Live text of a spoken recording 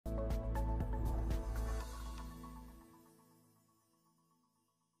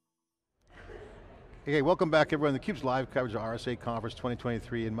Hey, welcome back everyone. theCUBE's live coverage of RSA Conference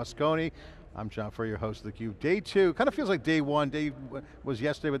 2023 in Moscone. I'm John Furrier, host of theCUBE. Day two, kind of feels like day one. Day was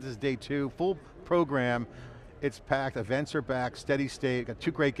yesterday, but this is day two. Full program. It's packed, events are back, steady state. Got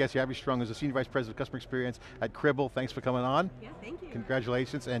two great guests. Abby Strung is the Senior Vice President of Customer Experience at Cribl. Thanks for coming on. Yeah, thank you.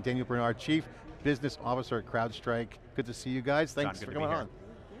 Congratulations. And Daniel Bernard, Chief Business Officer at CrowdStrike. Good to see you guys. Thanks John, for coming on.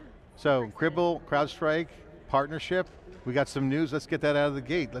 Yeah. So, Cribl, CrowdStrike, partnership. We got some news. Let's get that out of the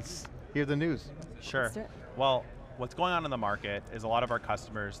gate. Let's hear the news. Sure. Well, what's going on in the market is a lot of our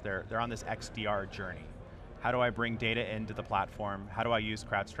customers, they're on this XDR journey. How do I bring data into the platform? How do I use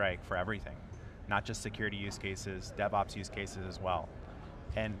CrowdStrike for everything? Not just security use cases, DevOps use cases as well.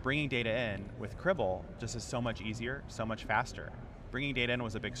 And bringing data in with Cribl just is so much easier, so much faster. Bringing data in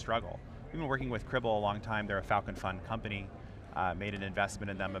was a big struggle. We've been working with Cribl a long time. They're a Falcon Fund company, made an investment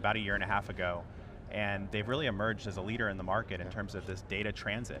in them about 1.5 years ago. And they've really emerged as a leader in the market in terms of this data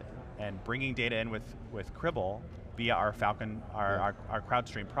transit. And bringing data in with Cribl via our Falcon, our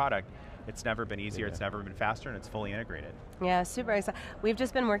CrowdStream product, it's never been easier, it's never been faster, and it's fully integrated. Yeah, super excited. We've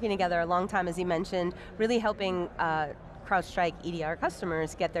just been working together a long time, as you mentioned, really helping CrowdStrike EDR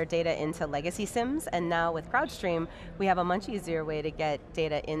customers get their data into legacy SIEMs, and now with CrowdStream, we have a much easier way to get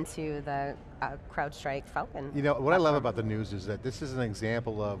data into the CrowdStrike Falcon. You know, what I love about the news is that this is an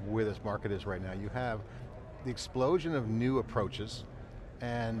example of where this market is right now. You have the explosion of new approaches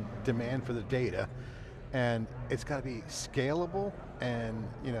and demand for the data, and it's got to be scalable and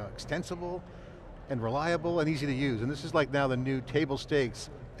extensible and reliable and easy to use. And this is like now the new table stakes,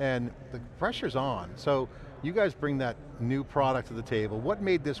 and the pressure's on. So you guys bring that new product to the table. What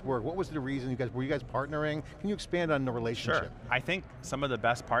made this work? What was the reason were you guys partnering? Can you expand on the relationship? Sure, I think some of the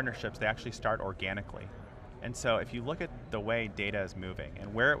best partnerships, they actually start organically. And so if you look at the way data is moving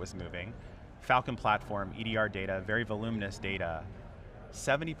and where it was moving, Falcon platform, EDR data, very voluminous data,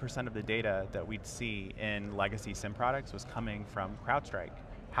 70% of the data that we'd see in legacy SIEM products was coming from CrowdStrike.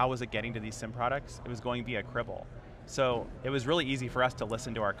 How was it getting to these SIEM products? It was going via Cribl. So it was really easy for us to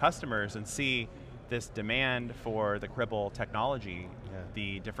listen to our customers and see this demand for the Cribl technology,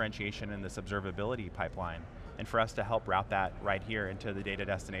 the differentiation and this observability pipeline, and for us to help route that right here into the data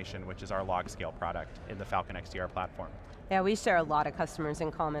destination, which is our log scale product in the Falcon XDR platform. Yeah, we share a lot of customers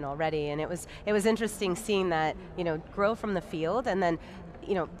in common already, and it was interesting seeing that grow from the field, and then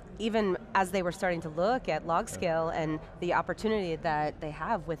even as they were starting to look at log scale and the opportunity that they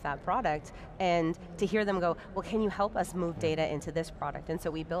have with that product, and to hear them go, well, can you help us move data into this product? And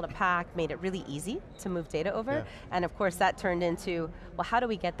so we built a pack, made it really easy to move data over, and of course that turned into, well, how do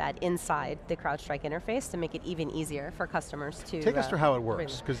we get that inside the CrowdStrike interface to make it even easier for customers to take us through how it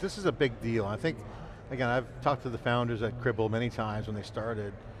works, because this is a big deal. I think, again, I've talked to the founders at Cribl many times when they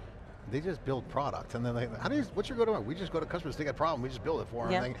started. They just build product, and then what's your go-to-market? We just go to customers, they got a problem, we just build it for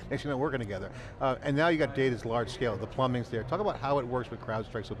them, and next thing you know, working together. And now you got data's large scale, the plumbing's there. Talk about how it works with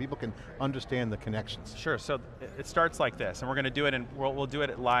CrowdStrike so people can understand the connections. Sure, so it starts like this, and we're going to do it, and we'll do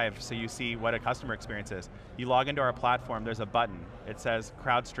it live so you see what a customer experience is. You log into our platform, there's a button. It says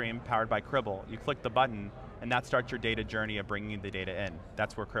CrowdStream powered by Cribl. You click the button, and that starts your data journey of bringing the data in.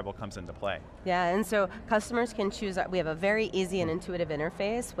 That's where Cribl comes into play. Yeah, and so customers can choose, we have a very easy and intuitive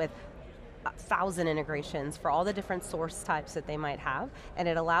interface with 1,000 integrations for all the different source types that they might have, and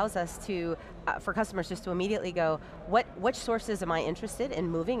it allows us to, for customers just to immediately go, which sources am I interested in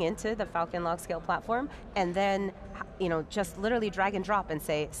moving into the Falcon Log Scale platform, and then just literally drag and drop and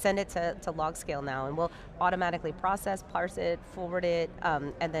say, send it to Log Scale now, and we'll automatically process, parse it, forward it,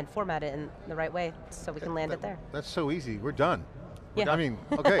 and then format it in the right way so we can land it there. That's so easy, we're done. Yeah. I mean,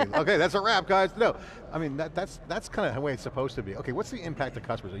 okay, that's a wrap, guys. No, I mean, that's kind of the way it's supposed to be. Okay, what's the impact to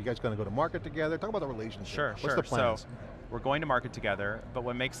customers? Are you guys going to go to market together? Talk about the relationship. Sure, What's the plans? So, we're going to market together, but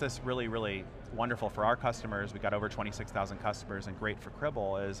what makes this really, really wonderful for our customers, we've got over 26,000 customers and great for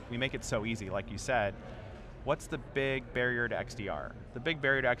Cribl, is we make it so easy, like you said. What's the big barrier to XDR? The big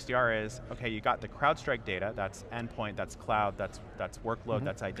barrier to XDR is, okay, you got the CrowdStrike data, that's endpoint, that's cloud, that's workload,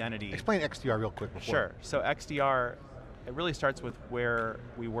 that's identity. Explain XDR real quick before. Sure, so XDR, it really starts with where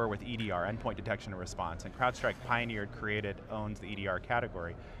we were with EDR, endpoint detection and response, and CrowdStrike pioneered, created, owns the EDR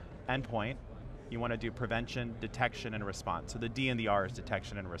category. Endpoint, you want to do prevention, detection, and response. So the D and the R is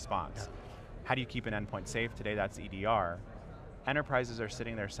detection and response. How do you keep an endpoint safe? Today that's EDR. Enterprises are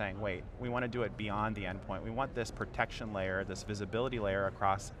sitting there saying, wait, we want to do it beyond the endpoint. We want this protection layer, this visibility layer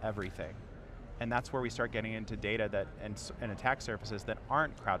across everything. And that's where we start getting into data that and attack surfaces that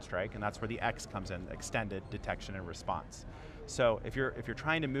aren't CrowdStrike, and that's where the X comes in, extended detection and response. So if you're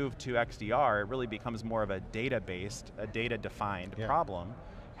trying to move to XDR, it really becomes more of a data-based, a data-defined problem.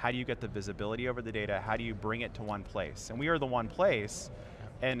 How do you get the visibility over the data? How do you bring it to one place? And we are the one place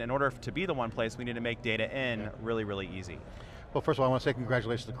And in order to be the one place, we need to make data in really, really easy. Well, first of all, I want to say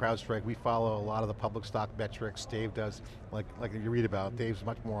congratulations to CrowdStrike. We follow a lot of the public stock metrics. Dave does, like you read about. Dave's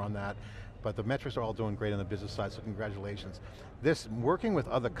much more on that. But the metrics are all doing great on the business side, so congratulations. This, working with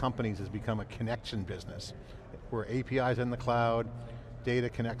other companies has become a connection business, where APIs in the cloud, data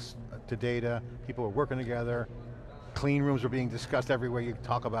connects to data, people are working together, clean rooms are being discussed everywhere you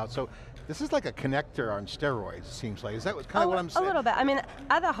talk about. So this is like a connector on steroids, it seems like. Is that kind of what I'm saying? A little bit. I mean,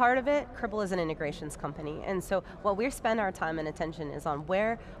 at the heart of it, Cribl is an integrations company. And so what we spend our time and attention is on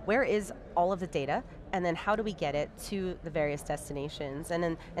where is all of the data, and then how do we get it to the various destinations?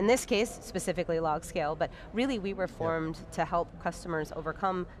 And in this case, specifically log scale, but really we were formed to help customers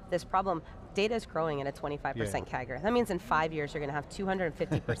overcome this problem. Data is growing at a 25% CAGR. That means in 5 years you're going to have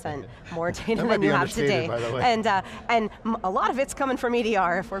 250% more data than you have today. By the way. And a lot of it's coming from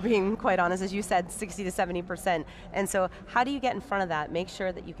EDR, if we're being quite honest, as you said, 60 to 70%. And so how do you get in front of that, make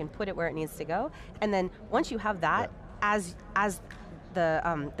sure that you can put it where it needs to go, and then once you have that, as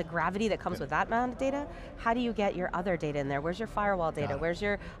the gravity that comes with that amount of data, how do you get your other data in there? Where's your firewall data? Where's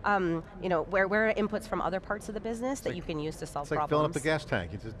your, where are inputs from other parts of the business that you can use to solve problems? It's like filling up the gas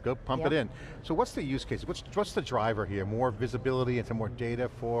tank, you just go pump it in. So what's the use case? What's the driver here? More visibility into more data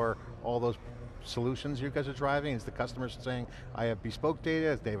for all those solutions you guys are driving? Is the customers saying, I have bespoke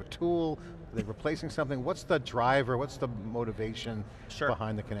data, they have a tool, they're replacing something? What's the driver, what's the motivation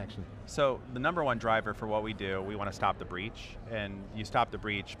behind the connection? So the number one driver for what we do, we want to stop the breach, and you stop the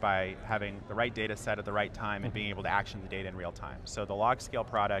breach by having the right data set at the right time and being able to action the data in real time. So the log scale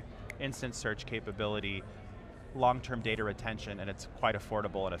product, instant search capability, long-term data retention, and it's quite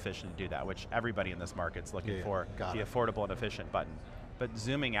affordable and efficient to do that, which everybody in this market's looking for, the affordable and efficient button. But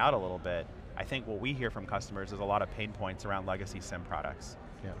zooming out a little bit, I think what we hear from customers is a lot of pain points around legacy SIEM products.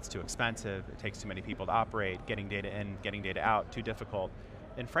 It's too expensive, it takes too many people to operate, getting data in, getting data out, too difficult.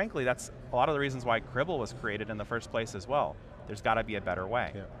 And frankly, that's a lot of the reasons why Cribl was created in the first place as well. There's got to be a better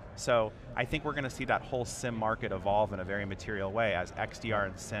way. So I think we're going to see that whole SIEM market evolve in a very material way as XDR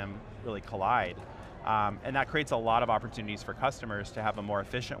and SIEM really collide. And that creates a lot of opportunities for customers to have a more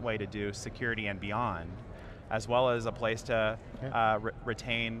efficient way to do security and beyond, as well as a place to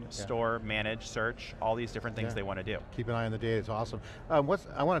retain, store, manage, search, all these different things they want to do. Keep an eye on the data, it's awesome. I want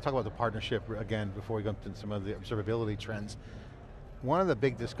to talk about the partnership again before we go into some of the observability trends. One of the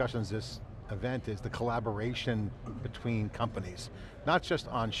big discussions this event is the collaboration between companies. Not just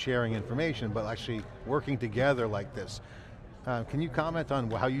on sharing information, but actually working together like this. Can you comment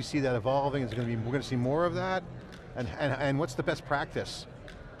on how you see that evolving? Is it going to be, we're going to see more of that? And what's the best practice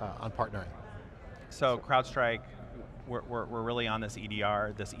on partnering? So CrowdStrike, we're really on this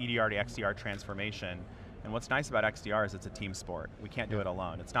EDR to XDR transformation. And what's nice about XDR is it's a team sport. We can't do it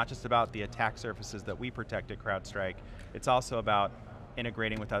alone. It's not just about the attack surfaces that we protect at CrowdStrike, it's also about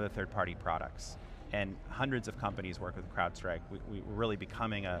integrating with other third-party products. And hundreds of companies work with CrowdStrike. We're really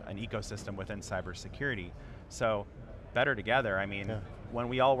becoming an ecosystem within cybersecurity. So better together, I mean, when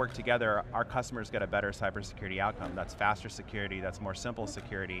we all work together, our customers get a better cybersecurity outcome. That's faster security, that's more simple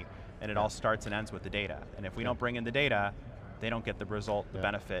security, and it all starts and ends with the data. And if we don't bring in the data, they don't get the result, the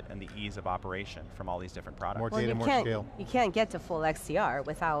benefit, and the ease of operation from all these different products. More data, more scale. You can't get to full XDR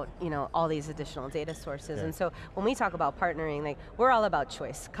without all these additional data sources. And so when we talk about partnering, we're all about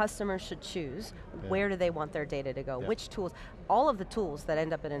choice. Customers should choose where do they want their data to go, which tools. All of the tools that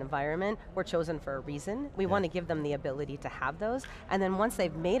end up in an environment were chosen for a reason. We want to give them the ability to have those, and then once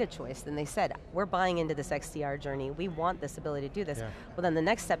they've made a choice, then they said, we're buying into this XDR journey, we want this ability to do this. Well then the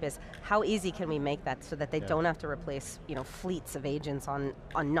next step is, how easy can we make that so that they don't have to replace fleets of agents on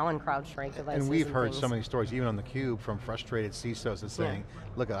non-CrowdStrike devices. And we've heard so many stories, even on theCUBE, from frustrated CISOs that saying,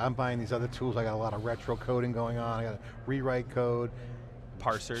 look, I'm buying these other tools, I got a lot of retro coding going on, I got to rewrite code,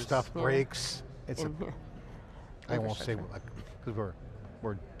 parsers, stuff breaks. It's I won't say, because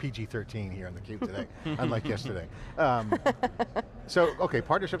we're PG-13 here on theCUBE today, unlike yesterday. So, okay,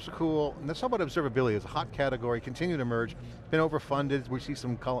 partnerships are cool. And let's talk about observability. It's a hot category, continue to emerge, been overfunded, we see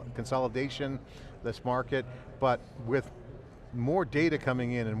some consolidation, this market, but with more data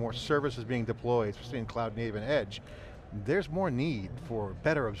coming in and more services being deployed, especially in cloud native and edge, there's more need for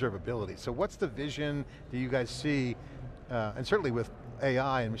better observability. So what's the vision that you guys see, and certainly with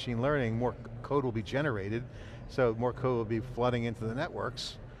AI and machine learning, more code will be generated, so more code will be flooding into the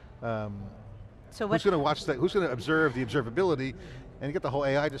networks. So who's going to watch that, who's going to observe the observability and get the whole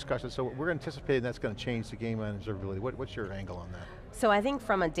AI discussion? So we're anticipating that's going to change the game on observability. What's your angle on that? So I think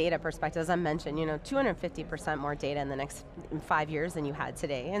from a data perspective, as I mentioned, 250% more data in the next 5 years than you had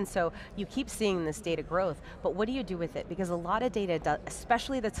today. And so you keep seeing this data growth, but what do you do with it? Because a lot of data,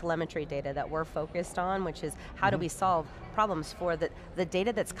 especially the telemetry data that we're focused on, which is how do we solve problems for the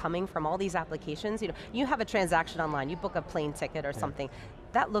data that's coming from all these applications. You have a transaction online, you book a plane ticket or something.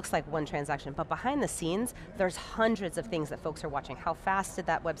 That looks like one transaction, but behind the scenes, there's hundreds of things that folks are watching. How fast did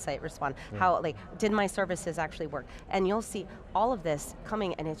that website respond? How, did my services actually work? And you'll see all of this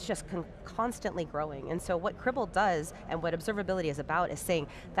coming, and it's just constantly growing. And so what Cribl does, and what observability is about, is saying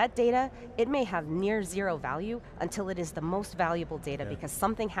that data, it may have near zero value until it is the most valuable data because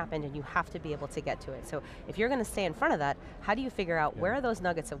something happened and you have to be able to get to it. So if you're going to stay in front of that, how do you figure out where are those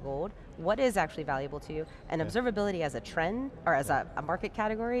nuggets of gold, what is actually valuable to you, and observability as a trend, or as a market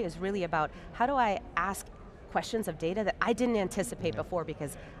category is really about how do I ask questions of data that I didn't anticipate before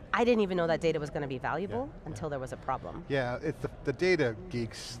because I didn't even know that data was going to be valuable until there was a problem. Yeah, it's the data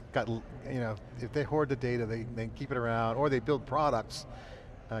geeks got, if they hoard the data, they keep it around, or they build products.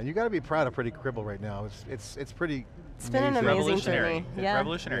 You got to be proud of Cribl right now. It's pretty It's been an amazing journey. It's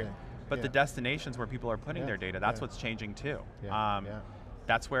revolutionary. But the destinations where people are putting their data, that's what's changing too.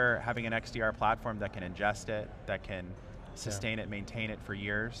 That's where having an XDR platform that can ingest it, that can sustain it, maintain it for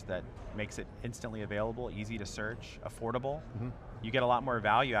years, that makes it instantly available, easy to search, affordable. You get a lot more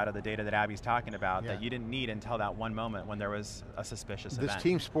value out of the data that Abby's talking about that you didn't need until that one moment when there was a suspicious event. This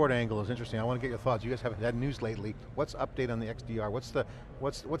team sport angle is interesting. I want to get your thoughts. You guys haven't had news lately. What's the update on the XDR? What's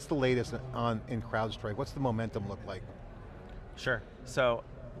the latest in CrowdStrike? What's the momentum look like? Sure, so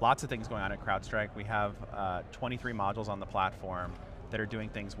lots of things going on at CrowdStrike. We have 23 modules on the platform that are doing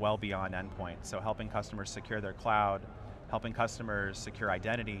things well beyond endpoint. So helping customers secure their cloud, helping customers secure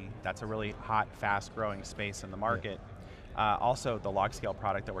identity. That's a really hot, fast growing space in the market. Also the LogScale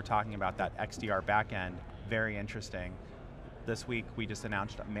product that we're talking about, that XDR backend, very interesting. This week we just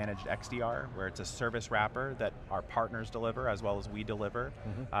announced Managed XDR, where it's a service wrapper that our partners deliver as well as we deliver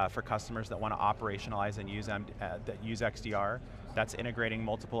for customers that want to operationalize and use XDR. That's integrating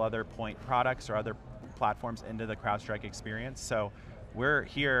multiple other point products or other platforms into the CrowdStrike experience. So we're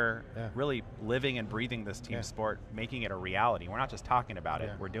here really living and breathing this team sport, making it a reality. We're not just talking about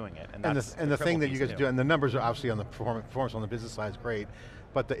it, we're doing it. And the thing that you guys do, and the numbers are obviously on the performance on the business side is great,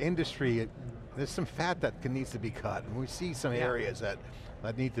 but the industry, there's some fat that needs to be cut. And we see some areas that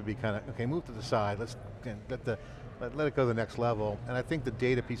need to be kind of, okay, move to the side, let's let it go to the next level. And I think the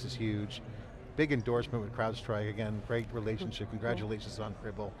data piece is huge. Big endorsement with CrowdStrike, again, great relationship. Congratulations on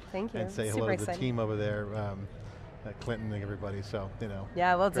Cribl. Thank you. And say hello to the team over there. Clinton and everybody, so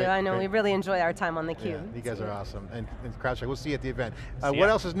Yeah, we'll do. I know we really enjoy our time on theCUBE. Yeah, you guys are awesome. And CrowdStrike, we'll see you at the event. What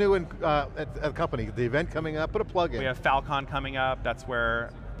else is new at the company? The event coming up, put a plug in. We have Falcon coming up. That's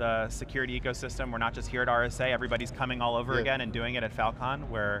where the security ecosystem, we're not just here at RSA, everybody's coming all over again and doing it at Falcon,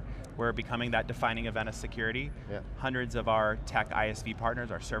 where we're becoming that defining event of security. Hundreds of our tech ISV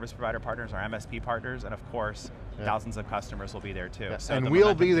partners, our service provider partners, our MSP partners, and of course, thousands of customers will be there too. So and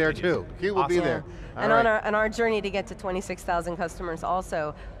we'll be there too. CUBE will be there. And on our journey to get to 26,000 customers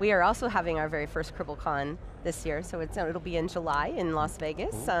also, we are also having our very first CriblCon this year, so it'll be in July in Las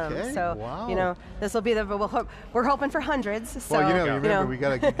Vegas. This will be we're hoping for hundreds. So, well,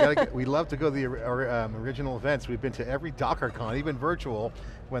 remember we love to go to the original events. We've been to every DockerCon, even virtual,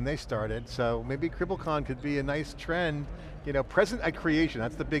 when they started. So maybe CriblCon could be a nice trend. Present at creation.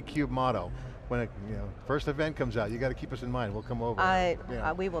 That's the big CUBE motto. When a first event comes out, you got to keep us in mind. We'll come over.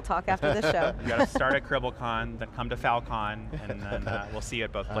 We will talk after the show. You got to start at CriblCon, then come to Falcon, and then we'll see you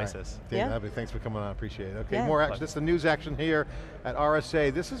at both places. Right. Dave, thanks for coming on, I appreciate it. Okay, more action, this is the news action here at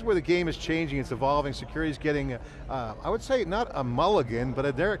RSA. This is where the game is changing, it's evolving. Security's getting, I would say not a mulligan,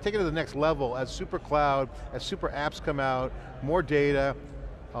 but they're taking it to the next level as super cloud, as super apps come out, more data,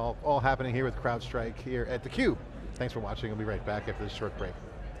 all happening here with CrowdStrike here at theCUBE. Thanks for watching, we'll be right back after this short break.